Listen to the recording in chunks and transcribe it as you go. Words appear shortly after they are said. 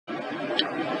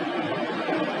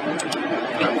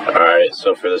Alright,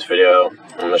 so for this video,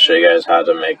 I'm going to show you guys how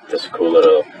to make this cool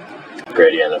little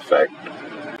gradient effect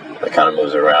that kind of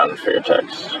moves around for your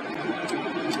text.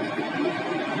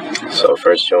 So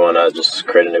first you want to just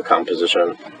create a new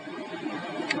composition.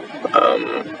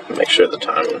 Make sure the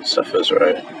time and stuff is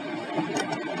right.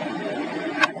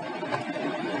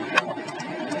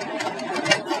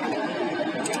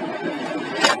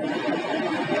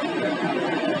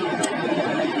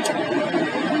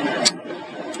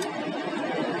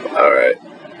 Alright,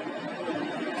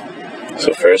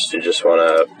 so first you just want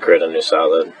to create a new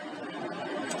solid.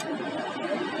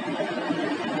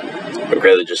 It could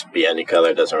really just be any color,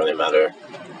 it doesn't really matter.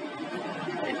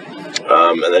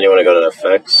 And then you want to go to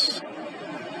effects.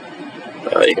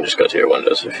 You can just go to your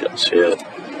windows if you don't see it.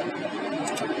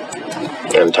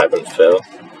 And type in fill.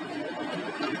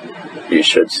 You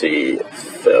should see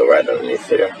fill right underneath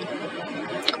here.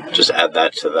 Just add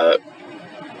that to that.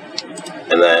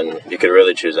 And then you could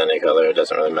really choose any color, it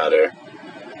doesn't really matter.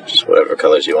 Just whatever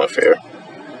colors you want for your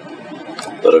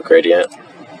little gradient.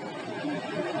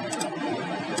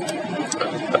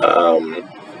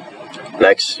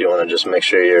 Next, you want to just make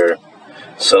sure you're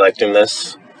selecting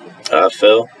this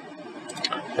fill.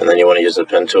 And then you want to use the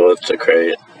pen tool to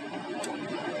create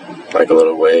like a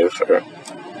little wave, or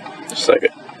just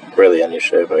like really any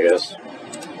shape, I guess.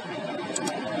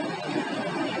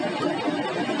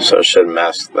 So it should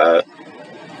mask that.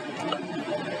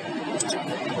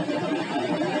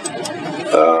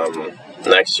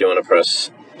 Next, you want to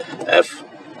press F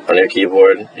on your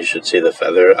keyboard. You should see the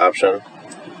feather option,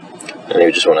 and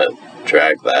you just want to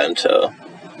drag that until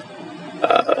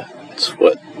it's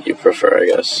what you prefer, I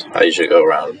guess. I usually go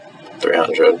around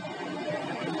 300.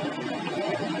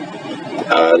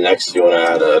 Next, you want to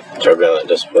add a turbulent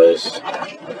displace.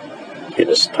 You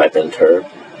just type in turb,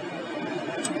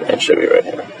 and it should be right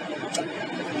here.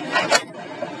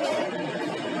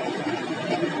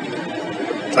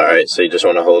 Alright, so you just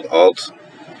want to hold Alt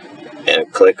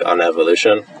and click on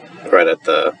evolution right at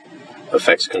the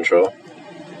effects control.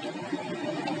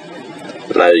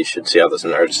 Now you should see all this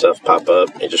nerd stuff pop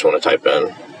up. You just want to type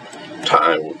in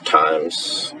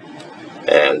times,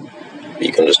 and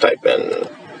you can just type in,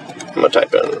 I'm going to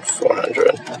type in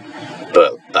 400.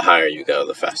 But the higher you go,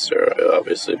 the faster it'll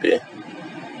obviously be.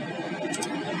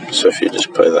 So if you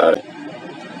just play that,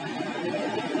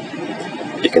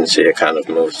 you can see it kind of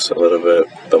moves a little bit,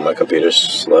 though my computer's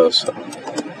slow, so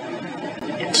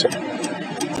let's see.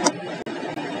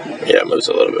 Yeah, it moves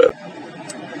a little bit.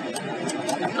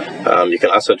 You can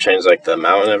also change like the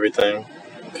amount and everything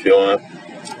if you want.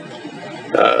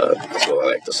 So I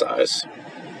like the size.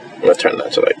 I'm gonna turn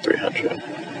that to like 300.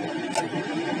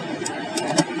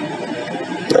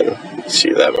 And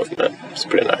see that movement? It's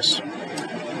pretty nice.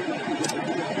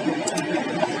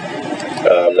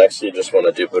 Next, you just want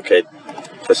to duplicate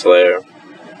this layer.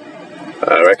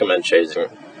 I recommend changing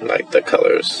like the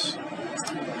colors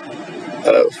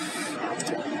of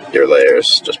your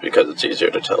layers just because it's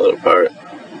easier to tell it apart.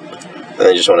 And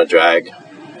then you just want to drag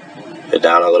it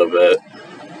down a little bit,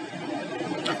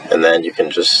 and then you can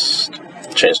just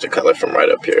change the color from right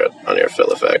up here on your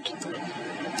fill effect,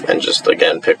 and just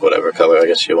again pick whatever color I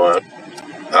guess you want.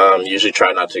 Usually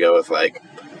try not to go with like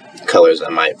colors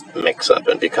that might mix up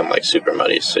and become like super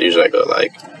muddy, so usually I go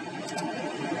like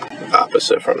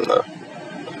opposite from the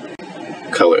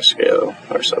color scale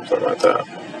or something like that.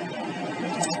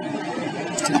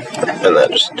 And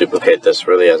then just duplicate this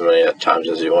really as many times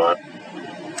as you want.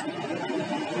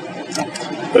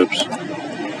 Oops.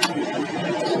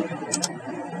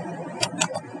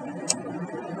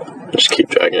 Just keep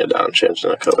dragging it down, changing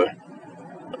the color.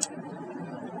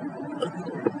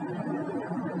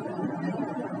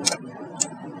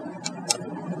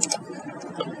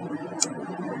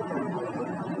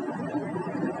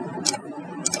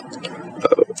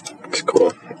 Oh, looks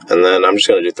cool. And then I'm just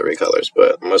going to do 3 colors,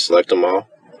 but I'm going to select them all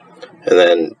and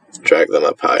then drag them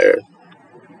up higher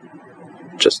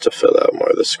just to fill out more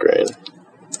of the screen.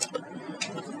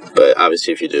 But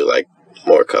obviously if you do like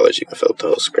more colors, you can fill up the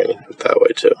whole screen that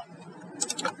way too.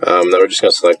 Then we're just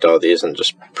going to select all these and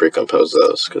just pre-compose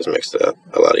those because it makes that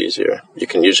a lot easier. You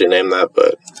can usually name that,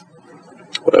 but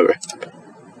whatever.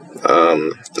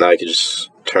 Now you can just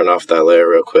turn off that layer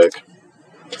real quick.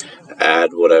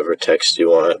 Add whatever text you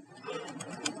want.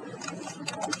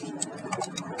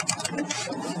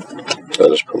 I'll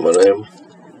just put my name.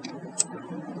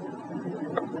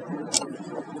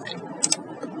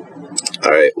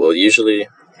 Alright, well usually,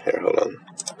 here, hold on.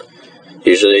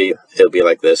 Usually it'll be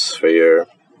like this for your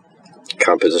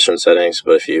composition settings,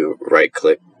 but if you right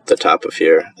click the top of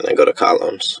here and then go to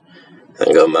columns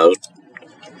and go mode,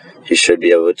 you should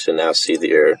be able to now see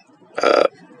your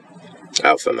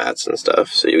alpha mats and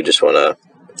stuff. So you just want to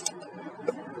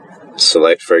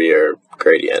select for your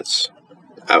gradients,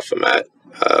 alpha mat,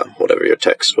 whatever your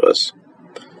text was.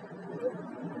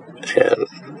 And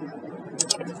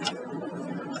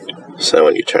so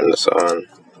when you turn this on,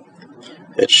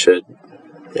 it should,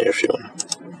 if you want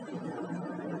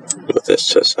to move this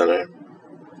to center,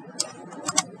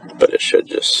 but it should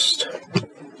just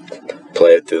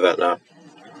play it through that now.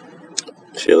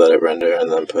 If you let it render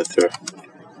and then put it through.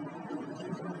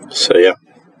 So yeah,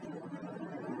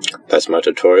 that's my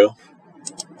tutorial.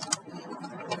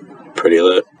 Pretty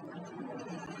lit.